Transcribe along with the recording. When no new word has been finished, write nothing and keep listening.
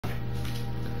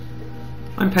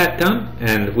I'm Pat Gunn,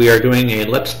 and we are doing a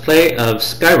Let's Play of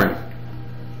Skyrim.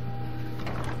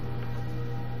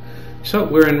 So,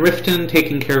 we're in Riften,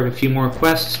 taking care of a few more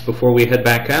quests before we head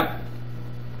back out.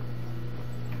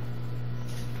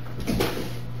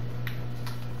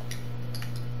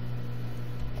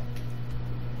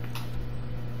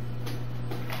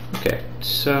 Okay,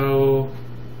 so...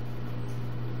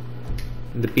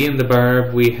 the Bee and the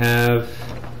Barb, we have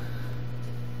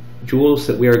jewels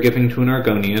that we are giving to an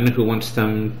Argonian who wants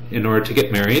them in order to get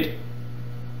married.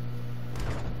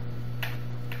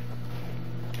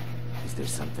 Is there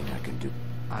something I can do?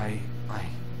 I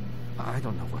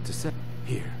don't know what to say.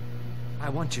 Here, I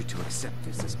want you to accept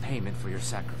this as payment for your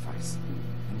sacrifice.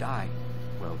 And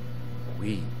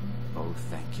we both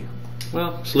thank you.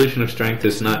 Well, Solution of Strength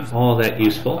is not all that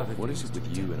useful. What is it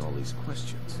with you and all these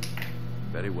questions?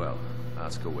 Very well.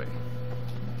 Ask away.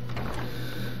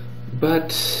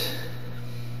 But,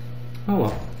 oh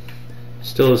well,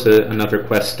 still is another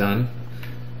quest done,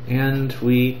 and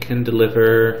we can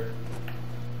deliver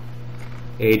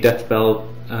a death bell,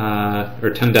 or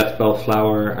 10 death bell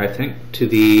flower, I think, to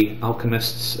the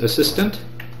alchemist's assistant.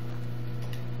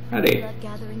 Howdy.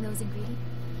 Gathering those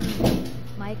ingredients.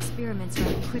 My experiments are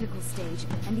at a critical stage,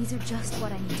 and these are just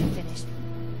what I need to finish.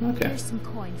 Okay. Here's some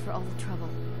coin for all the trouble.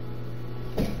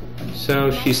 So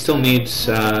she still needs,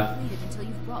 Until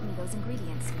you've brought me those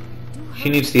ingredients. she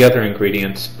needs the other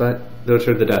ingredients, but those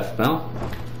are the death bell.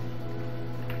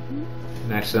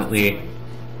 And accidentally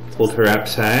pulled her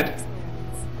outside.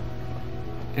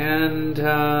 And,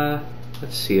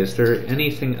 let's see, is there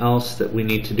anything else that we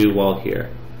need to do while here?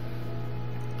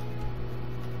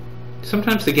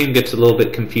 Sometimes the game gets a little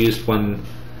bit confused when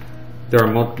there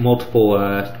are multiple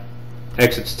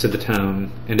exits to the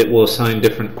town, and it will assign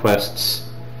different quests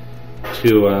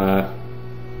to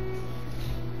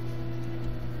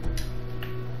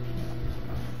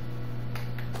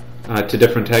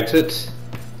different exits.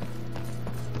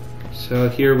 So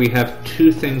here we have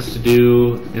 2 things to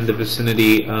do in the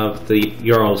vicinity of the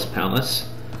Jarl's Palace,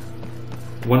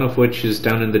 one of which is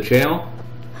down in the jail,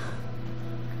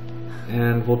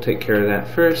 and we'll take care of that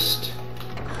first.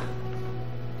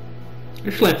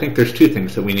 Actually, I think there's 2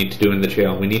 things that we need to do in the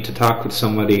jail. We need to talk with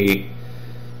somebody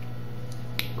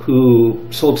who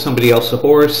sold somebody else a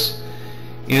horse,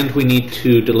 and we need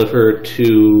to deliver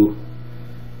to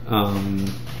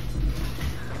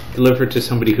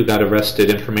somebody who got arrested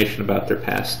information about their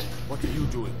past. What are you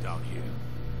doing down here?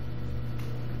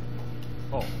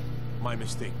 Oh, my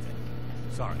mistake then.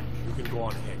 Sorry, you can go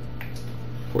on ahead.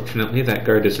 Fortunately, that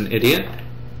guard is an idiot.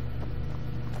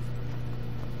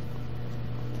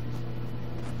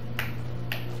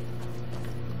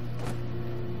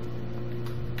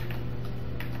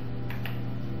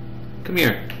 Come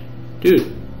here,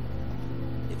 dude.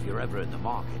 If you're ever in the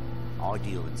market, I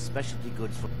deal in specialty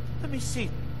goods for... Let me see.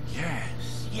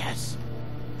 Yes.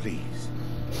 Please,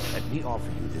 let me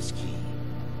offer you this key.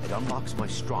 It unlocks my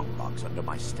strongbox under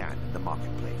my stand in the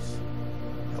marketplace.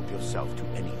 Help yourself to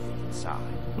anything inside.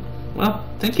 Well,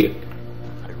 thank you.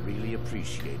 I really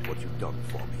appreciate what you've done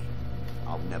for me.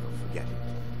 I'll never forget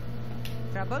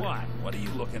it. What? What are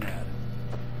you looking at?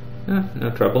 No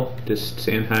trouble. Just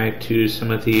saying hi to some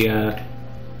of the,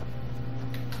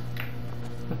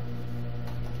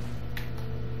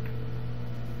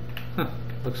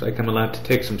 looks like I'm allowed to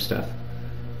take some stuff.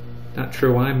 Not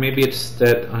sure why. Maybe it's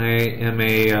that I am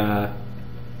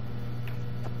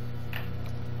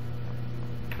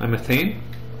I'm a Thane?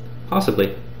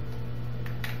 Possibly.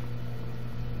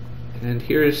 And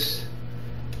here's...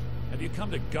 Have you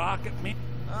come to gawk at me?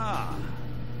 Ah,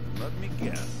 let me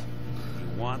guess. He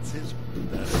wants his...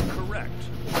 That is correct.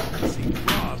 See,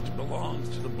 Frost belongs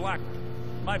to the Black...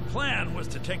 My plan was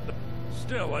to take the...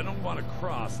 Still, I don't want to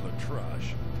cross the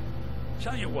Trush.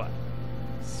 Tell you what.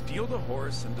 Steal the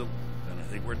horse and... Then I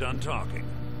think we're done talking.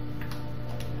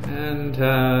 And,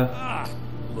 Ah,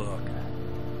 look.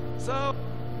 So...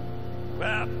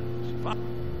 Well,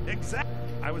 exactly.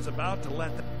 I was about to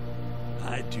let them...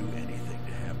 I'd do anything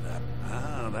to have that.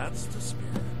 Ah, that's the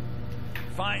spirit.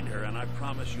 Find her, and I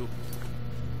promise you'll...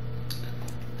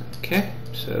 okay,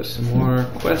 so some more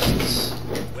quests.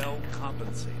 Well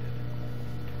compensated.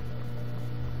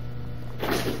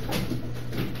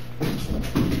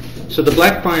 So the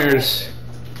Blackbriars...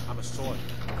 I'm a sword.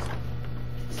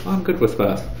 Oh, I'm good with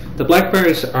both. The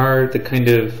Blackbriars are the kind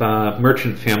of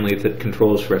merchant family that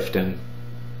controls Riften.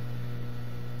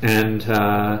 And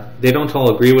they don't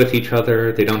all agree with each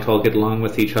other, they don't all get along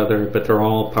with each other, but they're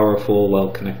all powerful,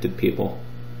 well-connected people.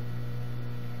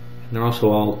 And they're also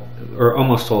all, or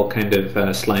almost all, kind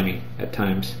of slimy at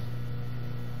times.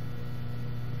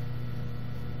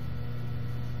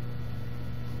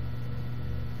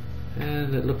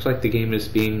 And it looks like the game is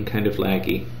being kind of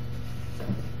laggy.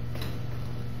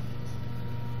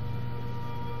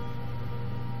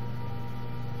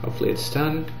 Hopefully it's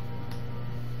done.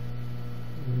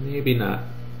 Maybe not.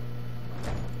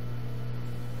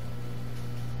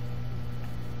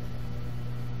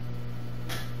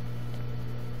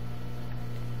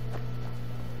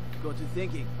 Got to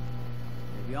thinking.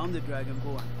 Maybe I'm the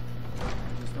Dragonborn.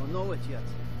 I just don't know it yet.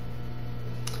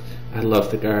 I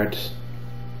love the guards.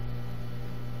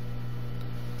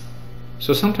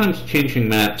 So sometimes changing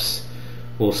maps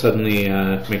will suddenly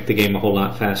make the game a whole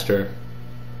lot faster.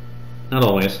 Not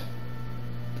always.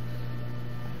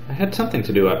 I had something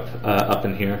to do up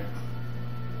in here.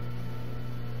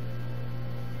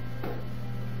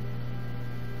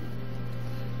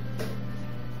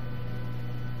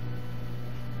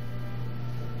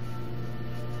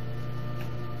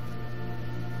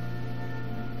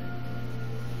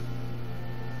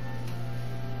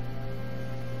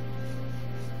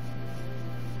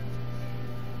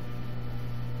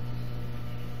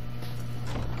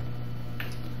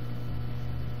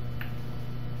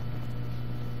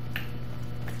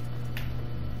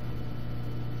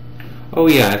 Oh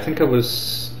yeah, I think I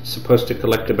was supposed to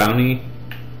collect a bounty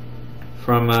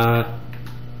from,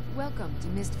 Welcome to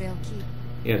Mistvale Keep.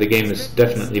 yeah, the game is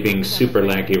definitely being super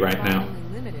laggy right now.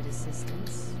 Only limited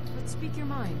assistance, but speak your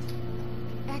mind.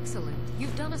 Excellent.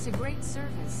 You've done us a great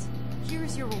service.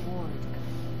 Here's your reward.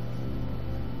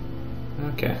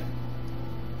 Okay.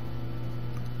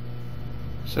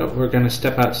 So we're going to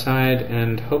step outside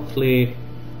and hopefully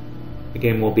the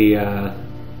game will be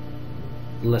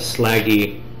less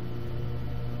laggy.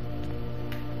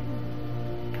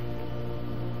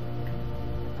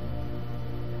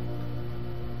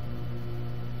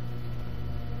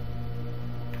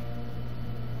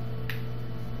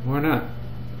 Or not.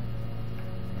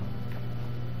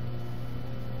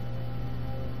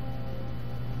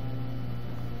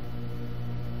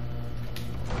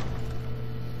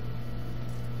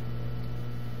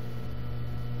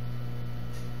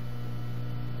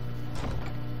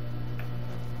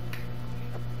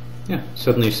 Yeah,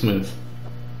 suddenly smooth.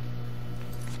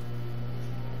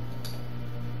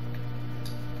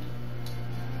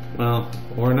 Well,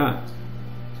 or not.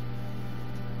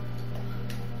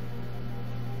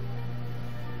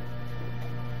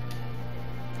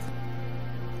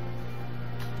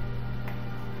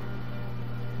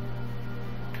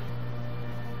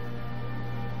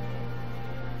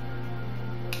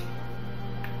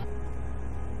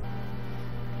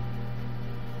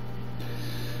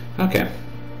 Okay.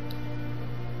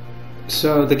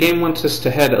 So the game wants us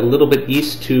to head a little bit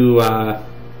east to,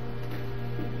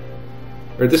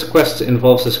 or this quest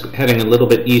involves us heading a little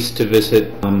bit east to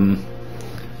visit the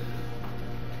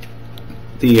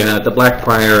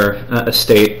Blackbriar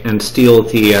estate and steal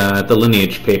the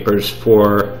lineage papers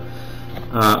for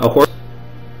a horse.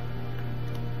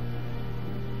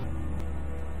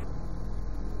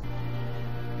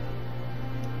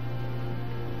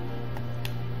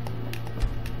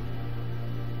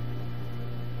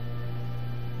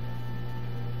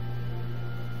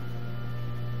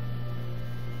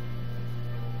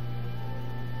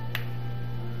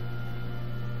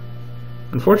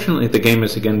 Unfortunately, the game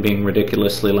is again being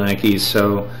ridiculously laggy,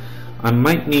 so I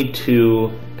might need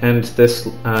to end this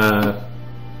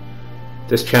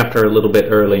this chapter a little bit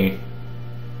early.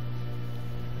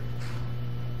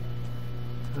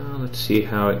 Let's see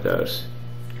how it goes.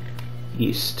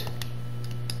 East.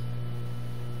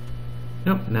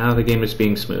 Nope, now the game is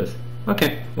being smooth.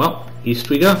 Okay, well, east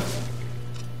we go.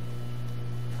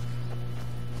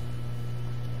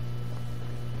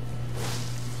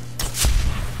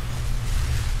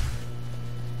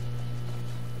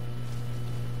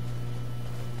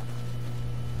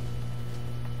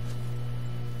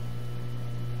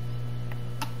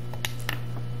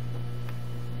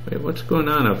 Wait, what's going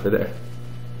on over there?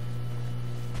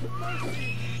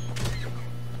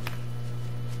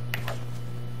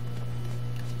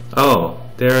 Oh,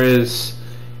 there is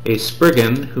a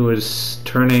spriggan who is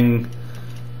turning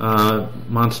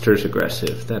monsters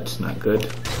aggressive. That's not good.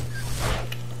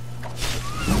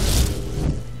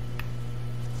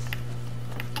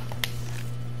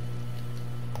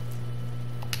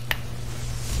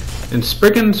 And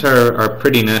spriggans are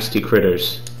pretty nasty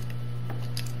critters.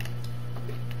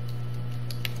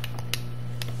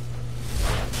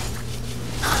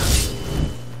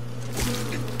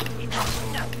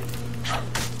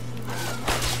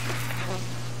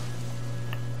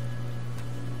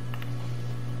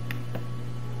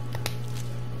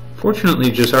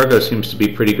 Fortunately, Jizargo seems to be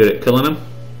pretty good at killing them.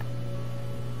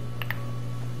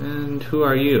 And who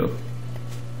are you?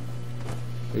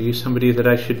 Are you somebody that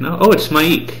I should know? Oh, it's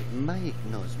Mike. Mike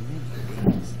knows many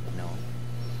things, no?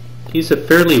 He's a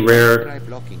fairly rare... Try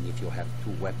blocking if you have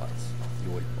two weapons.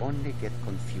 You will only get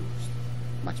confused.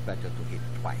 Much better to hit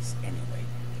twice anyway.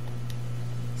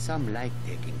 Some like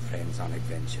taking friends on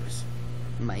adventures.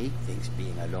 Mike thinks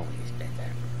being alone is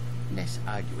better. Less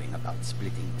arguing about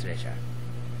splitting treasure.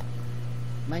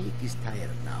 Mike is tired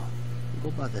now.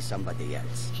 Go bother somebody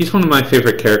else. He's one of my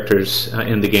favorite characters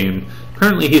in the game.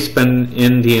 Currently, he's been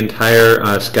in the entire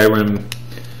Skyrim,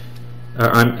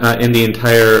 in the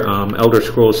entire Elder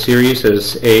Scrolls series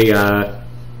as a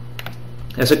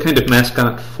kind of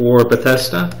mascot for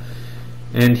Bethesda,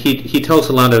 and he tells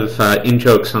a lot of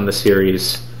in-jokes on the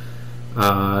series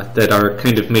that are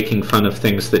kind of making fun of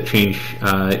things that change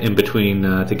in between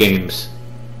the games.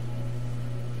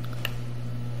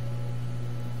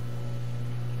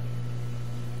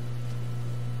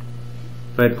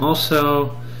 But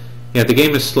also, yeah, the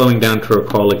game is slowing down to a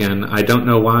crawl again. I don't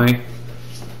know why.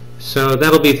 So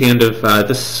that'll be the end of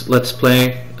this Let's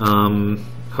Play.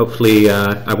 Hopefully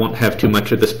I won't have too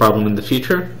much of this problem in the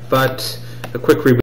future, but a quick review.